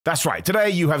That's right.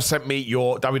 Today you have sent me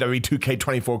your WWE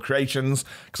 2K24 creations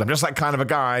because I'm just that kind of a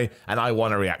guy and I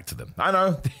want to react to them. I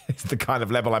know, it's the kind of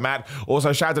level I'm at.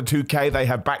 Also, shout out to 2K. They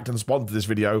have backed and sponsored this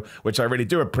video, which I really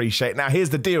do appreciate. Now,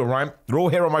 here's the deal, right? They're all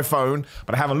here on my phone,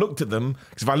 but I haven't looked at them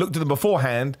because if I looked at them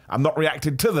beforehand, I'm not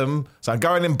reacting to them, so I'm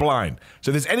going in blind. So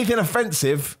if there's anything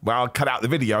offensive, well, I'll cut out the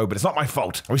video, but it's not my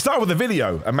fault. We start with a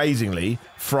video, amazingly,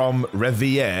 from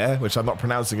Revier, which I'm not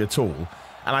pronouncing at all.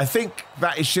 And I think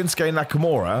that is Shinsuke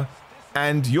Nakamura,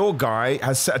 and your guy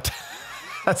has set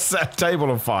a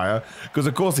table on fire, because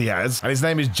of course he has, and his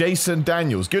name is Jason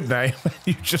Daniels. Good name.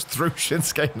 You just threw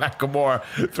Shinsuke Nakamura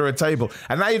through a table,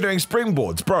 and now you're doing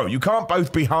springboards. Bro, you can't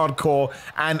both be hardcore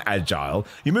and agile.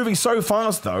 You're moving so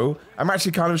fast, though, I'm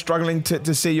actually kind of struggling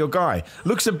to see your guy.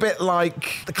 Looks a bit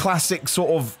like the classic sort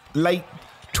of late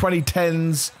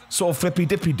 2010s sort of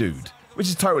flippy-dippy dude, which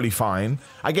is totally fine.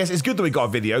 I guess it's good that we got a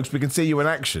video because we can see you in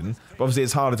action, but obviously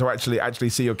it's harder to actually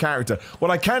see your character. What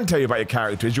I can tell you about your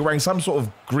character is you're wearing some sort of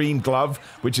green glove,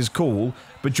 which is cool,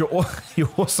 but you're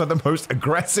also the most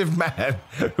aggressive man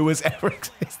who has ever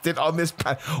existed on this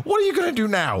planet. What are you going to do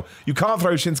now? You can't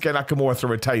throw Shinsuke Nakamura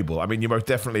through a table. I mean, you most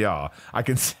definitely are. I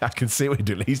can see what you're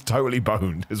doing. He's totally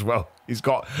boned as well. He's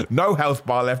got no health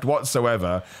bar left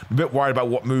whatsoever. I'm a bit worried about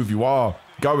what move you are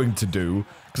going to do,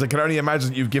 because I can only imagine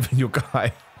that you've given your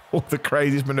guy all the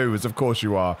craziest maneuvers. Of course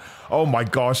you are. Oh my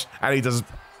gosh. And he does...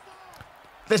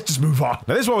 Let's just move on.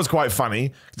 Now, this one was quite funny,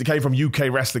 because it came from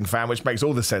UK Wrestling Fan, which makes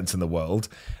all the sense in the world.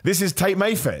 This is Tate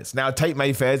Mayfairs. Now, Tate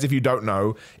Mayfairs, if you don't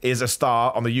know, is a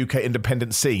star on the UK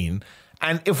independent scene.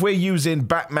 And if we're using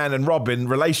Batman and Robin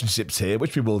relationships here,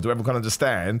 which we will do, everyone can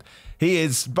understand, he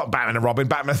is, but Batman and Robin,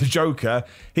 Batman the Joker,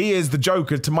 he is the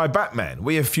Joker to my Batman.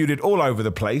 We have feuded all over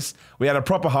the place. We had a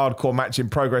proper hardcore match in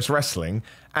Progress Wrestling.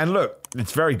 And look,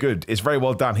 it's very good. It's very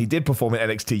well done. He did perform in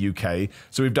NXT UK,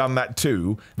 so we've done that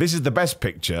too. This is the best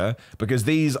picture because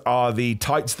these are the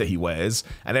tights that he wears,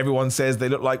 and everyone says they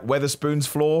look like Weatherspoon's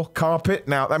floor carpet.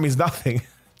 Now, that means nothing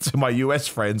to my US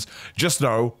friends. Just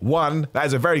know, one, that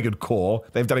is a very good core.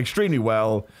 They've done extremely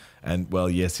well. And, well,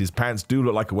 yes, his pants do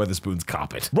look like a Weatherspoon's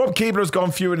carpet. Rob Keebler has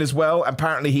gone fuming as well.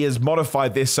 Apparently, he has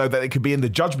modified this so that it could be in the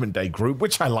Judgment Day group,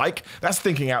 which I like. That's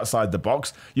thinking outside the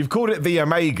box. You've called it the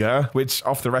Omega, which,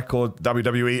 off the record,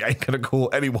 WWE ain't going to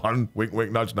call anyone. Wink,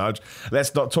 wink, nudge, nudge.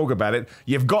 Let's not talk about it.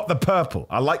 You've got the purple.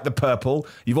 I like the purple.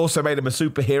 You've also made him a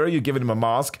superhero. You've given him a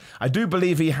mask. I do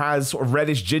believe he has sort of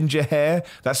reddish ginger hair.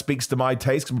 That speaks to my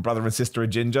taste, because my brother and sister are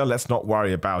ginger. Let's not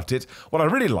worry about it. What I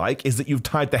really like is that you've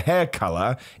tied the hair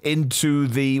color into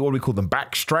the, what do we call them,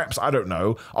 back straps, I don't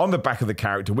know, on the back of the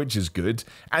character, which is good.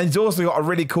 And he's also got a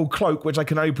really cool cloak, which I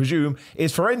can only presume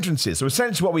is for entrances. So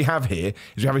essentially what we have here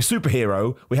is we have a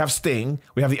superhero, we have Sting,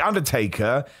 we have the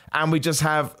Undertaker, and we just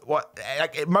have what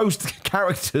most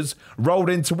characters rolled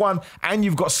into one, and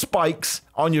you've got spikes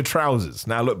on your trousers.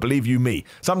 Now, look, believe you me,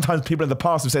 sometimes people in the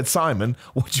past have said, Simon,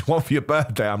 what do you want for your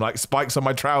birthday? I'm like, spikes on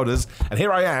my trousers. And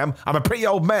here I am. I'm a pretty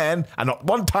old man, and not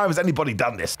one time has anybody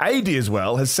done this. AD as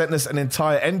well has sent us an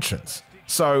entire entrance.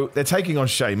 So they're taking on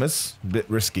Sheamus, a bit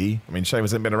risky. I mean,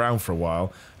 Sheamus hasn't been around for a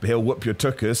while, but he'll whoop your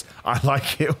tuchus. I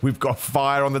like it. We've got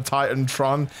fire on the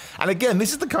Titantron. And again,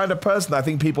 this is the kind of person I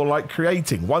think people like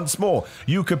creating. Once more,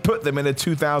 you could put them in a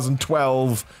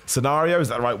 2012 scenario. Is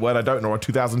that the right word? I don't know. Or a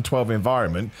 2012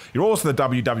 environment. You're also the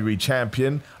WWE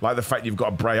champion. Like the fact you've got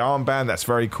a Bray armband. That's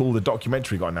very cool. The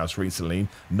documentary got announced recently.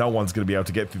 No one's going to be able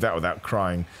to get through that without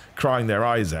crying their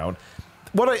eyes out.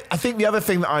 What I think the other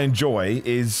thing that I enjoy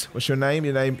is, what's your name?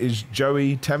 Your name is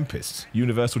Joey Tempest,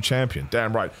 Universal Champion.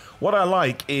 Damn right. What I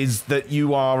like is that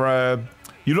you are,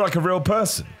 you look like a real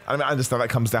person. I mean, I understand that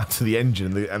comes down to the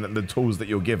engine and the tools that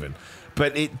you're given.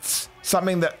 But it's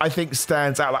something that I think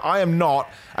stands out. Like, I am not,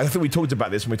 I think we talked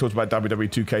about this when we talked about WWE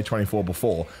 2K24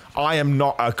 before. I am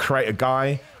not a creator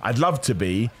guy. I'd love to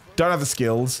be. Don't have the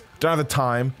skills, don't have the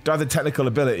time, don't have the technical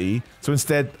ability. So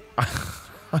instead,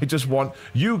 I just want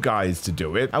you guys to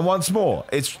do it. And once more,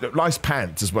 it's nice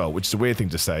pants as well, which is a weird thing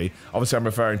to say. Obviously, I'm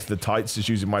referring to the tights, just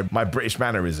using my British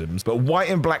mannerisms. But white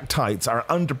and black tights are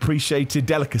an underappreciated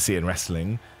delicacy in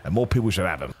wrestling, and more people should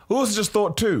have them. I also just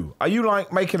thought too, are you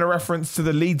like making a reference to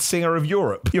the lead singer of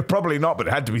Europe? You're probably not, but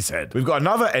it had to be said. We've got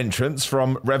another entrance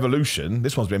from Revolution.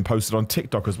 This one's been posted on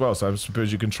TikTok as well, so I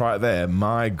suppose you can try it there.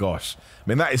 My gosh. I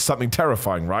mean, that is something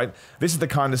terrifying, right? This is the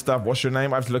kind of stuff, what's your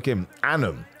name? I have to look in.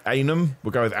 Anum?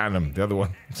 We'll go with Anum. The other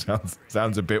one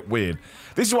sounds a bit weird.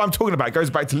 This is what I'm talking about. It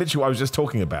goes back to literally what I was just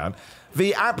talking about.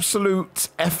 The absolute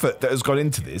effort that has gone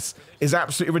into this is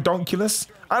absolutely redonkulous.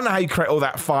 I don't know how you create all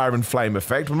that fire and flame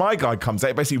effect. When my guy comes out,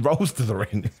 it basically rolls to the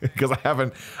ring because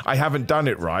I haven't done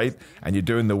it right. And you're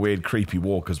doing the weird creepy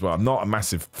walk as well. I'm not a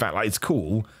massive fan. Like, it's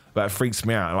cool, but it freaks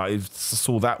me out. Like, if I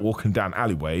saw that walking down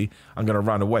alleyway, I'm going to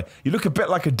run away. You look a bit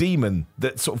like a demon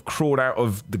that sort of crawled out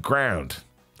of the ground.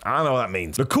 I don't know what that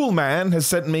means. The Cool Man has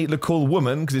sent me the Cool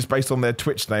Woman, because it's based on their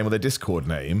Twitch name or their Discord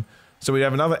name. So we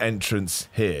have another entrance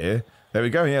here. There we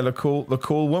go. Yeah, the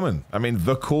cool woman. I mean,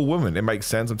 the cool woman. It makes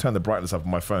sense. I'm turning the brightness up on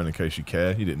my phone in case you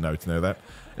care. You didn't know to know that.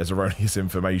 It's erroneous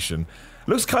information.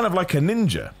 Looks kind of like a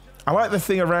ninja. I like the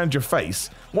thing around your face.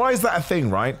 Why is that a thing,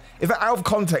 right? If that out of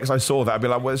context I saw that, I'd be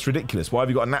like, well, it's ridiculous. Why have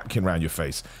you got a napkin around your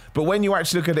face? But when you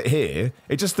actually look at it here,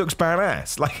 it just looks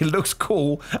badass. Like, it looks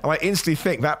cool, and I instantly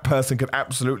think that person could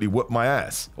absolutely whoop my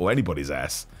ass, or anybody's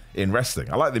ass, in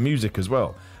wrestling. I like the music as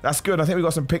well. That's good. I think we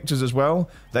got some pictures as well.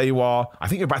 There you are. I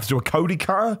think you're about to do a Cody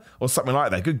car or something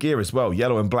like that. Good gear as well.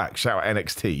 Yellow and black. Shout out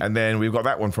NXT. And then we've got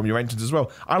that one from your entrance as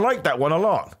well. I like that one a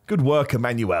lot. Good work,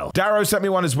 Emmanuel. Darrow sent me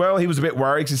one as well. He was a bit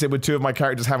worried because he said, would two of my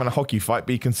characters having a hockey fight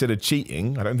be considered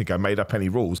cheating? I don't think I made up any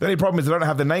rules. The only problem is I don't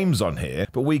have the names on here,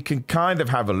 but we can kind of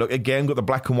have a look. Again, got the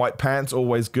black and white pants,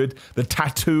 always good. The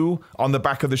tattoo on the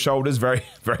back of the shoulders, very,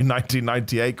 very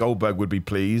 1998. Goldberg would be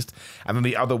pleased. And then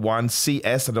the other one,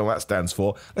 CS, I don't know what that stands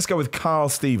for. Let's go with Carl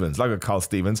Stevens. Logo Carl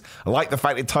Stevens. I like the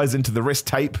fact it ties into the wrist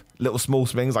tape. Little small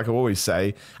swings, like I always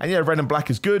say. And yeah, red and black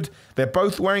is good. They're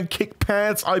both wearing kick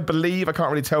pads, I believe. I can't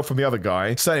really tell from the other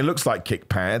guy. Certainly looks like kick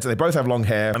pads. And they both have long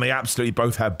hair, and they absolutely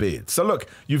both have beards. So look,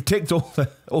 you've ticked all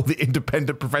the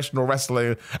independent professional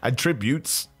wrestling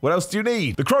attributes. What else do you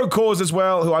need? The Crow Cause as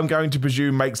well, who I'm going to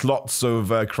presume makes lots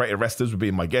of creative wrestlers, would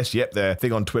be my guess. Yep, their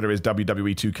thing on Twitter is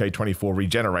WWE 2K24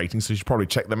 regenerating, so you should probably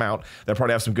check them out. They'll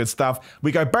probably have some good stuff.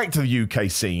 We go back to the UK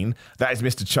scene. That is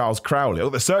Mr. Charles Crowley. Oh,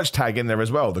 the search tag in there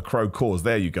as well, the Crow Cause.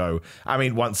 There you go. I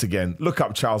mean, once again, look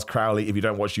up Charles Crowley if you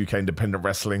don't watch UK independent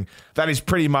wrestling. That is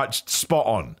pretty much spot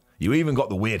on. You even got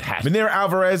the weird hat. Manira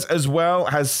Alvarez as well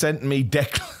has sent me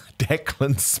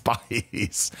Declan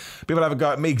Spice. People have a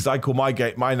go at me because I call my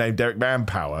name Derek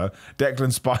Manpower.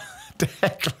 Declan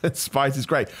Spice is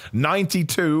great.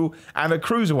 92 and a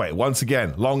cruiserweight. Once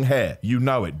again, long hair. You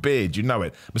know it. Beard. You know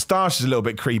it. Moustache is a little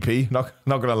bit creepy. Not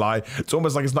going to lie. It's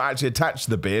almost like it's not actually attached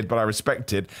to the beard, but I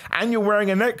respect it. And you're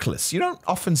wearing a necklace. You don't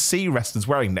often see wrestlers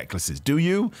wearing necklaces, do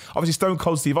you? Obviously, Stone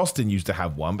Cold Steve Austin used to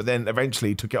have one, but then eventually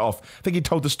he took it off. I think he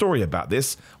told the story about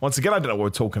this. Once again, I don't know what we're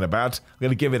talking about. I'm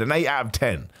going to give it an 8 out of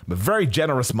 10. But very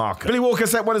generous marker. Billy Walker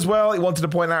sent one as well. He wanted to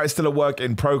point out it's still a work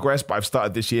in progress, but I've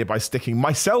started this year by sticking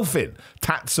myself in.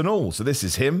 Tats and all. So this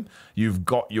is him. You've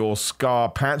got your Scar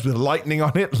pants with lightning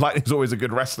on it. Lightning's always a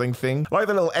good wrestling thing. I like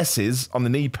the little S's on the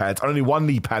knee pads. Only one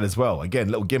knee pad as well. Again,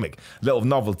 little gimmick, little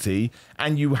novelty.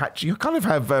 And you kind of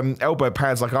have elbow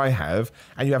pads like I have.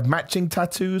 And you have matching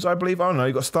tattoos, I believe. Oh no,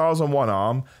 you've got stars on one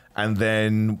arm. And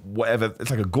then whatever,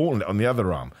 it's like a gauntlet on the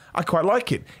other arm. I quite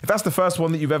like it. If that's the first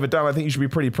one that you've ever done, I think you should be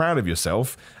pretty proud of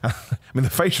yourself. I mean, the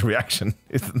facial reaction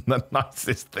is the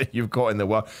nicest thing you've got in the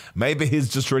world. Maybe he's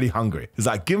just really hungry. He's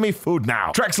like, give me food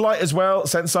now. Trex Light as well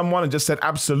sent someone and just said,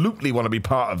 absolutely want to be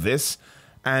part of this.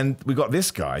 And we got this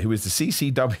guy who is the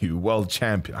CCW World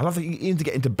Champion. I love that you need to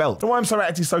get into belt. That's why I'm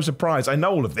actually so surprised. I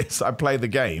know all of this. I play the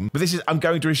game. But this is, I'm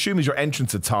going to assume, is your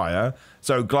entrance attire.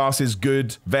 So glasses,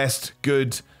 good. Vest,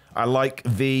 good. I like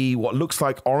the, what looks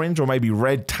like orange or maybe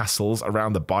red tassels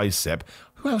around the bicep.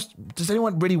 Who else? Does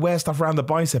anyone really wear stuff around the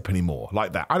bicep anymore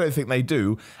like that? I don't think they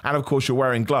do. And of course, you're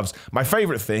wearing gloves. My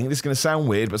favorite thing, this is going to sound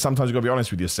weird, but sometimes you've got to be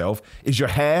honest with yourself, is your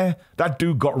hair. That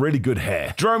dude got really good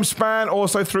hair. Jerome Span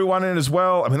also threw one in as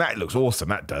well. I mean, that looks awesome.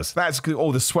 That does. That's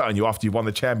all the sweat on you after you've won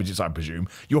the championships, I presume.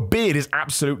 Your beard is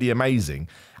absolutely amazing.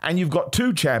 And you've got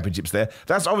 2 championships there.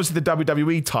 That's obviously the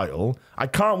WWE title. I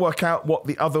can't work out what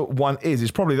the other one is. It's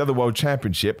probably the other World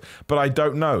Championship, but I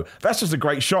don't know. That's just a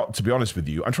great shot, to be honest with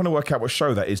you. I'm trying to work out what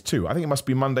show that is too. I think it must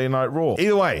be Monday Night Raw.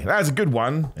 Either way, that's a good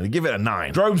one. I'm gonna give it a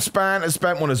 9. Drone Span has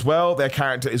spent one as well. Their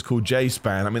character is called Jay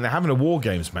Span. I mean, they're having a War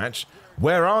Games match.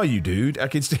 Where are you, dude?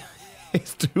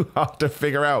 It's too hard to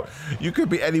figure out. You could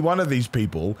be any one of these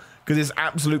people, because it's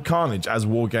absolute carnage as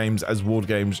War Games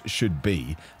should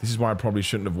be. This is why I probably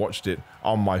shouldn't have watched it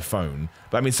on my phone.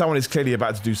 But I mean, someone is clearly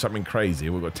about to do something crazy.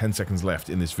 We've got 10 seconds left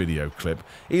in this video clip.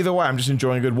 Either way, I'm just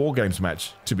enjoying a good War Games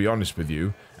match, to be honest with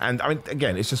you. And I mean,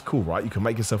 again, it's just cool, right? You can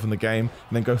make yourself in the game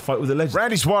and then go fight with a legend.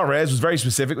 Randy Suarez was very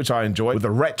specific, which I enjoyed, with a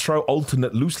retro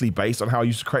alternate loosely based on how I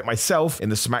used to create myself in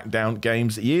the SmackDown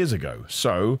games years ago.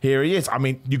 So here he is. I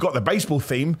mean, you got the baseball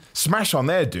theme. Smash on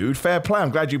there, dude. Fair play.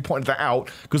 I'm glad you pointed that out,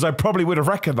 because I probably would have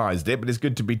recognized it, but it's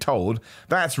good to be told.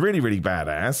 That's really, really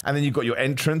badass. And then you've got your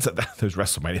entrance at those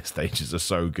WrestleMania stages are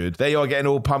so good. There you are, getting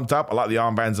all pumped up. I like the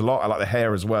armbands a lot. I like the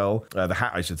hair as well. The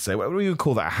hat, I should say. What do you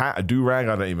call that? A hat? A do-rag?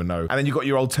 I don't even know. And then you've got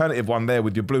your alternative one there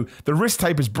with your blue. The wrist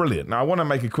tape is brilliant. Now, I want to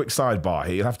make a quick sidebar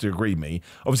here. You'll have to agree with me.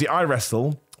 Obviously, I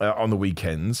wrestle on the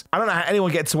weekends. I don't know how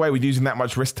anyone gets away with using that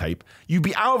much wrist tape. You'd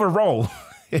be out of a roll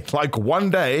in like one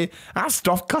day. That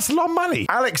stuff costs a lot of money.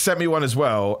 Alex sent me one as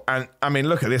well. And I mean,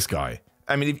 look at this guy.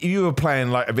 I mean, if you were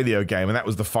playing like a video game and that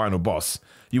was the final boss,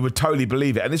 you would totally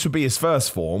believe it. And this would be his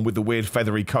first form with the weird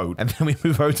feathery coat. And then we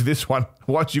move over to this one.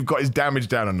 Once you've got his damage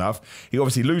down enough, he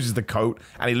obviously loses the coat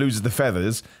and he loses the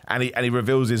feathers and he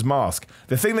reveals his mask.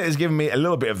 The thing that has given me a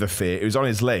little bit of the fear is on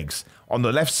his legs. On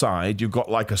the left side, you've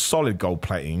got like a solid gold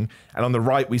plating. And on the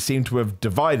right, we seem to have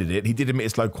divided it. He did admit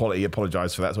it's low quality.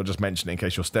 Apologize for that. So I'll just mention it in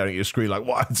case you're staring at your screen like,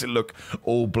 why does it look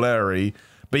all blurry?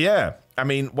 But yeah, I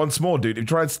mean, once more, dude, if you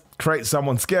try to create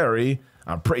someone scary,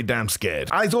 I'm pretty damn scared.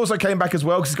 Alex also came back as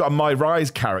well because he's got a My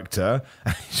Rise character.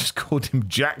 And he just called him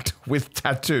Jacked with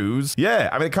Tattoos. Yeah,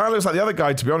 I mean, it kind of looks like the other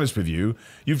guy, to be honest with you.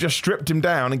 You've just stripped him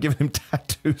down and given him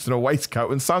tattoos and a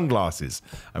waistcoat and sunglasses.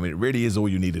 I mean, it really is all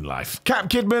you need in life. Cap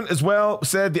Kidman as well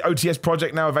said the OTS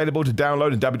project now available to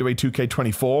download in WWE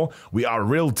 2K24. We are a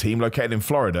real team located in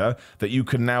Florida that you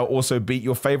can now also beat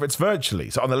your favorites virtually.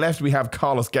 So on the left, we have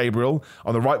Carlos Gabriel.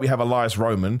 On the right, we have Elias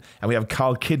Roman. And we have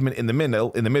Carl Kidman in the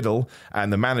middle,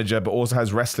 and the manager, but also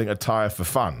has wrestling attire for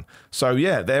fun. So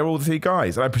yeah, they're all the three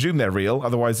guys. And I presume they're real,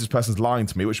 otherwise this person's lying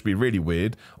to me, which would be really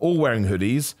weird. All wearing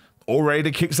hoodies, all ready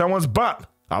to kick someone's butt.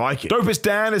 I like it. Dopest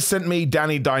Dan has sent me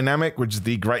Danny Dynamic, which is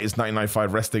the greatest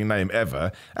 1995 wrestling name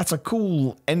ever. That's a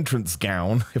cool entrance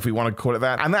gown, if we want to call it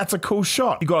that. And that's a cool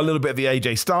shot. You got a little bit of the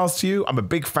AJ Styles to you. I'm a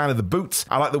big fan of the boots.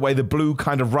 I like the way the blue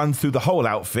kind of runs through the whole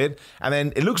outfit. And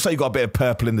then it looks like you got a bit of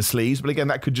purple in the sleeves, but again,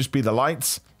 that could just be the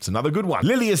lights. It's another good one.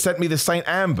 Lily has sent me the Saint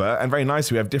Amber, and very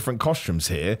nice, we have different costumes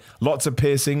here. Lots of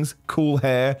piercings, cool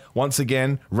hair, once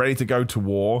again, ready to go to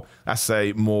war. That's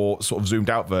a more sort of zoomed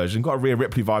out version. Got a Rhea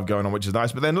Ripley vibe going on, which is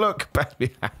nice. But then look,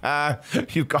 baby,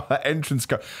 you've got an entrance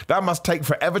coat. That must take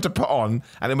forever to put on,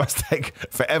 and it must take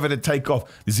forever to take off.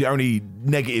 This is the only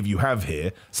negative you have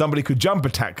here. Somebody could jump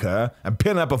attack her and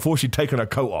pin her before she'd taken her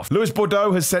coat off. Louis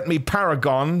Bordeaux has sent me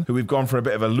Paragon, who we've gone for a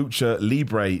bit of a Lucha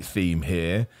Libre theme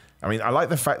here. I mean, I like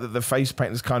the fact that the face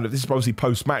paint is kind of, this is obviously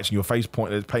post-match and your face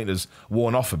paint has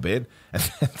worn off a bit. And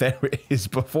there it is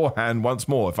beforehand once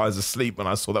more. If I was asleep and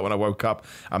I saw that when I woke up,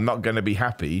 I'm not going to be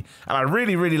happy. And I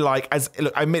really, really like,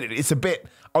 look, I admit it, it's a bit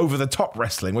over-the-top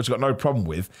wrestling, which I've got no problem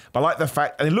with. But I like the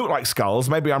fact, and it looked like skulls,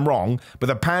 maybe I'm wrong, but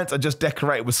the pants are just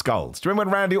decorated with skulls. Do you remember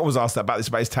when Randy Orton was asked about this,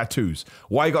 about his tattoos?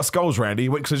 Why you got skulls, Randy?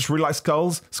 Because I just really like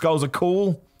skulls? Skulls are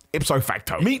cool? Ipso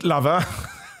facto. Meat Lover.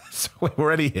 So we're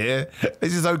already here.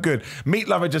 This is so good. Meat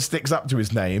Lover just sticks up to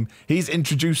his name. He's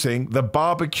introducing the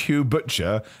barbecue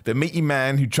butcher, the meaty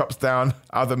man who chops down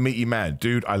other meaty man.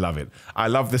 Dude, I love it. I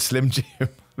love the Slim Jim,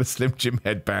 the Slim Jim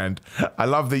headband. I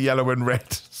love the yellow and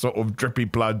red sort of drippy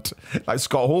blood, like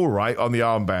Scott Hall, right, on the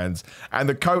armbands. And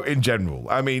the coat in general.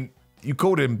 I mean, you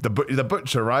called him the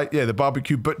butcher, right? Yeah, the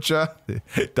barbecue butcher.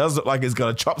 It does look like it's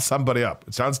going to chop somebody up.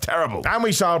 It sounds terrible. And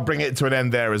we shall bring it to an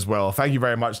end there as well. Thank you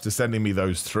very much for sending me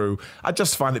those through. I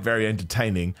just find it very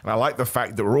entertaining. And I like the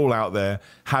fact that we're all out there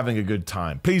having a good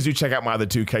time. Please do check out my other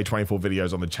 2K24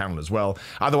 videos on the channel as well.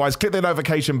 Otherwise, click the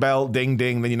notification bell, ding,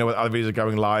 ding. Then you know when other videos are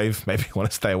going live. Maybe you want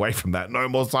to stay away from that. No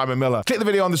more Simon Miller. Click the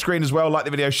video on the screen as well. Like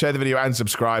the video, share the video, and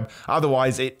subscribe.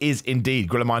 Otherwise, it is indeed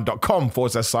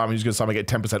grillermind.com/Simon. Use good Simon, get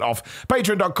 10% off.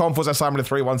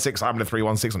 Patreon.com/Simon316,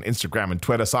 Simon316 on Instagram and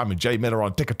Twitter, Simon J. Miller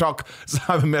on TikTok,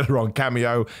 Simon Miller on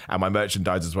Cameo, and my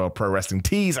merchandise as well, Pro Wrestling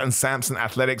Tees and Samson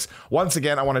Athletics. Once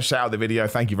again, I want to shout out the video.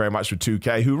 Thank you very much for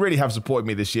 2K, who really have supported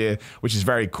me this year, which is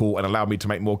very cool and allowed me to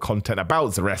make more content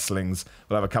about the wrestlings.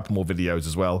 We'll have a couple more videos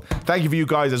as well. Thank you for you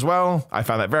guys as well. I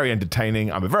found that very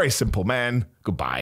entertaining. I'm a very simple man. Goodbye.